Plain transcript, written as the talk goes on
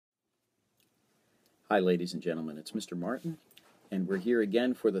Hi ladies and gentlemen, it's Mr. Martin, and we're here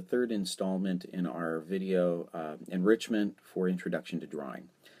again for the third installment in our video enrichment for Introduction to Drawing.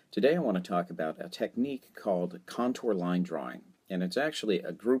 Today I want to talk about a technique called contour line drawing, and it's actually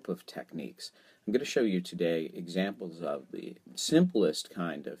a group of techniques. I'm going to show you today examples of the simplest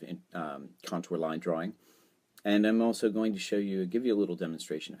kind of contour line drawing, and I'm also going to give you a little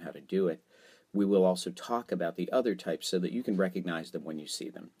demonstration of how to do it. We will also talk about the other types so that you can recognize them when you see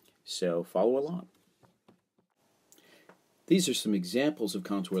them. So follow along. These are some examples of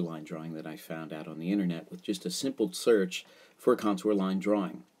contour line drawing that I found out on the internet with just a simple search for contour line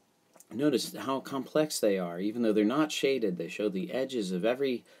drawing. Notice how complex they are. Even though they're not shaded, they show the edges of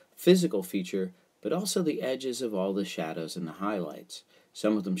every physical feature, but also the edges of all the shadows and the highlights.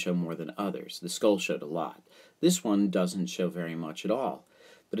 Some of them show more than others. The skull showed a lot. This one doesn't show very much at all,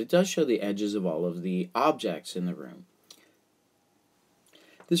 but it does show the edges of all of the objects in the room.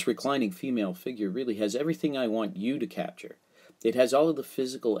 This reclining female figure really has everything I want you to capture. It has all of the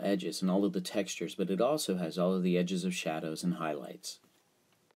physical edges and all of the textures, but it also has all of the edges of shadows and highlights.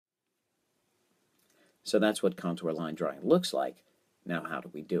 So that's what contour line drawing looks like. Now how do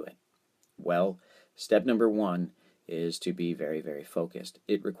we do it? Well, step number one is to be very, very focused.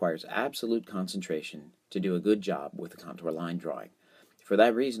 It requires absolute concentration to do a good job with the contour line drawing. For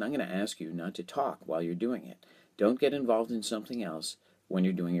that reason, I'm going to ask you not to talk while you're doing it. Don't get involved in something else when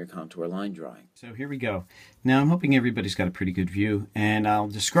you're doing your contour line drawing. So here we go. Now I'm hoping everybody's got a pretty good view, and I'll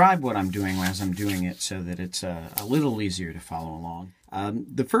describe what I'm doing as I'm doing it so that it's a little easier to follow along.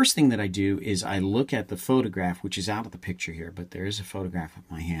 The first thing that I do is I look at the photograph, which is out of the picture here, but there is a photograph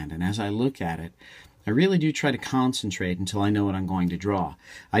of my hand, and as I look at it, I really do try to concentrate until I know what I'm going to draw.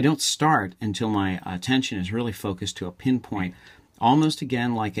 I don't start until my attention is really focused to a pinpoint, almost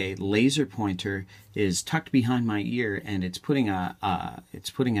again like a laser pointer is tucked behind my ear, and it's putting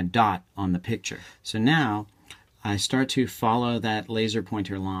a dot on the picture. So now I start to follow that laser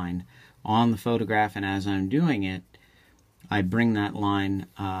pointer line on the photograph, and as I'm doing it, I bring that line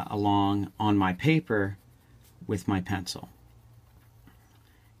along on my paper with my pencil.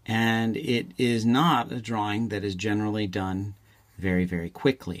 And it is not a drawing that is generally done very, very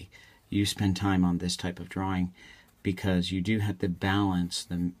quickly. You spend time on this type of drawing because you do have to balance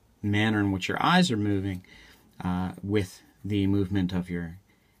the manner in which your eyes are moving with the movement of your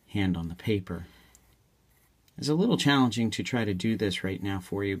hand on the paper. It's a little challenging to try to do this right now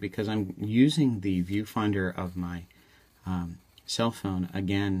for you because I'm using the viewfinder of my cell phone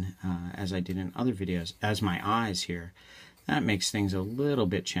again, as I did in other videos, as my eyes here. That makes things a little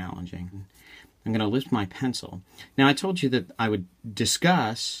bit challenging. I'm going to lift my pencil. Now I told you that I would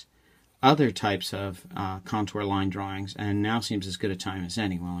discuss other types of contour line drawings, and now seems as good a time as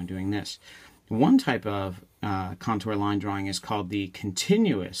any while I'm doing this. One type of contour line drawing is called the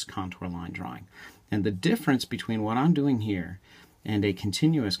continuous contour line drawing. And the difference between what I'm doing here and a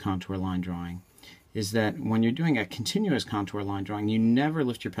continuous contour line drawing is that when you're doing a continuous contour line drawing, you never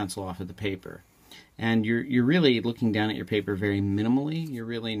lift your pencil off of the paper. And you're really looking down at your paper very minimally. You're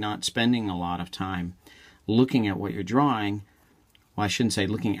really not spending a lot of time looking at what you're drawing. Well, I shouldn't say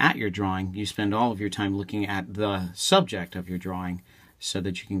looking at your drawing. You spend all of your time looking at the subject of your drawing so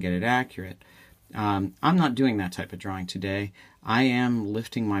that you can get it accurate. I'm not doing that type of drawing today. I am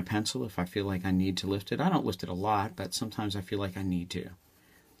lifting my pencil if I feel like I need to lift it. I don't lift it a lot, but sometimes I feel like I need to.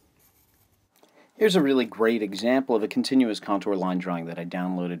 Here's a really great example of a continuous contour line drawing that I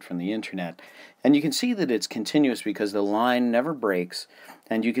downloaded from the internet. And you can see that it's continuous because the line never breaks,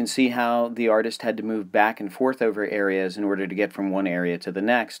 and you can see how the artist had to move back and forth over areas in order to get from one area to the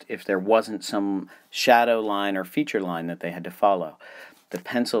next if there wasn't some shadow line or feature line that they had to follow. The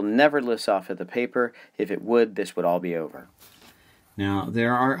pencil never lifts off of the paper. If it would, this would all be over. Now,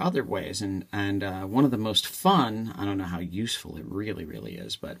 there are other ways, and one of the most fun, I don't know how useful it really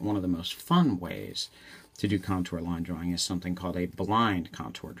is, but one of the most fun ways to do contour line drawing is something called a blind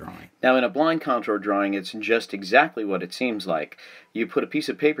contour drawing. Now, in a blind contour drawing, it's just exactly what it seems like. You put a piece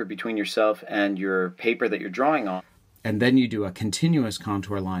of paper between yourself and your paper that you're drawing on. And then you do a continuous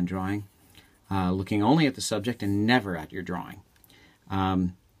contour line drawing, looking only at the subject and never at your drawing.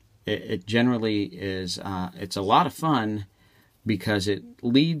 It generally is, it's a lot of fun, because it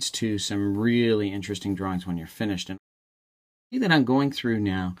leads to some really interesting drawings when you're finished. And see that I'm going through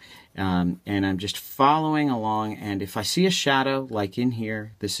now, and I'm just following along, and if I see a shadow, like in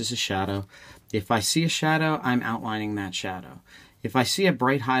here, this is a shadow. If I see a shadow, I'm outlining that shadow. If I see a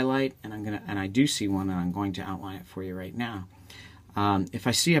bright highlight, and I do see one, and I'm going to outline it for you right now. If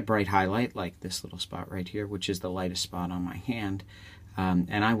I see a bright highlight, like this little spot right here, which is the lightest spot on my hand,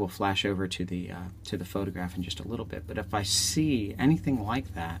 and I will flash over to the photograph in just a little bit. But if I see anything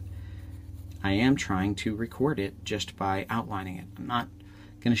like that, I am trying to record it just by outlining it. I'm not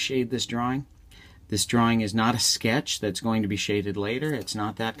going to shade this drawing. This drawing is not a sketch that's going to be shaded later. It's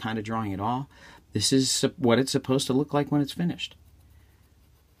not that kind of drawing at all. This is what it's supposed to look like when it's finished.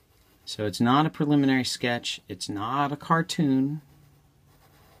 So it's not a preliminary sketch. It's not a cartoon.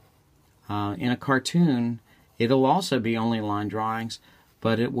 In a cartoon, it'll also be only line drawings,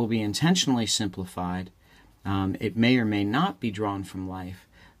 but it will be intentionally simplified. It may or may not be drawn from life,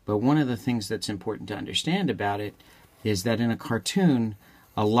 but one of the things that's important to understand about it is that in a cartoon,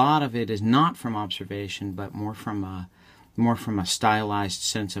 a lot of it is not from observation, but more from a stylized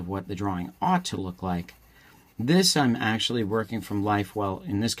sense of what the drawing ought to look like. This I'm actually working from life, well,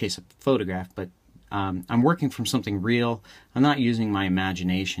 in this case a photograph, but I'm working from something real. I'm not using my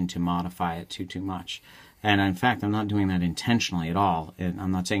imagination to modify it too much. And in fact, I'm not doing that intentionally at all.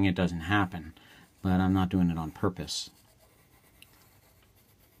 I'm not saying it doesn't happen, but I'm not doing it on purpose.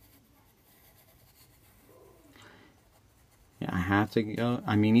 Yeah, I have to go.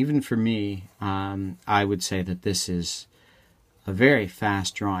 I mean, even for me, I would say that this is a very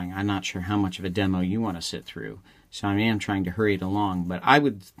fast drawing. I'm not sure how much of a demo you want to sit through, so I am trying to hurry it along. But I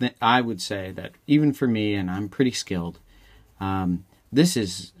would say that even for me, and I'm pretty skilled, this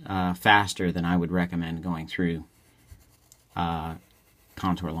is faster than I would recommend going through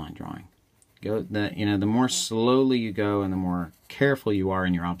contour line drawing. The more slowly you go and the more careful you are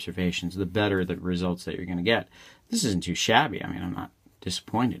in your observations, the better the results that you're going to get. This isn't too shabby. I mean, I'm not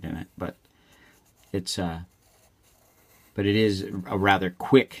disappointed in it, but it is a rather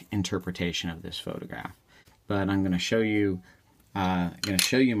quick interpretation of this photograph. But I'm going to show you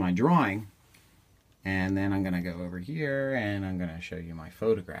my drawing, and then I'm going to go over here and I'm going to show you my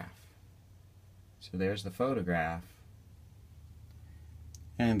photograph. So there's the photograph,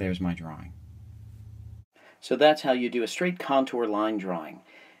 and there's my drawing. So that's how you do a straight contour line drawing.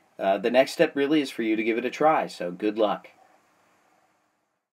 The next step really is for you to give it a try, so good luck.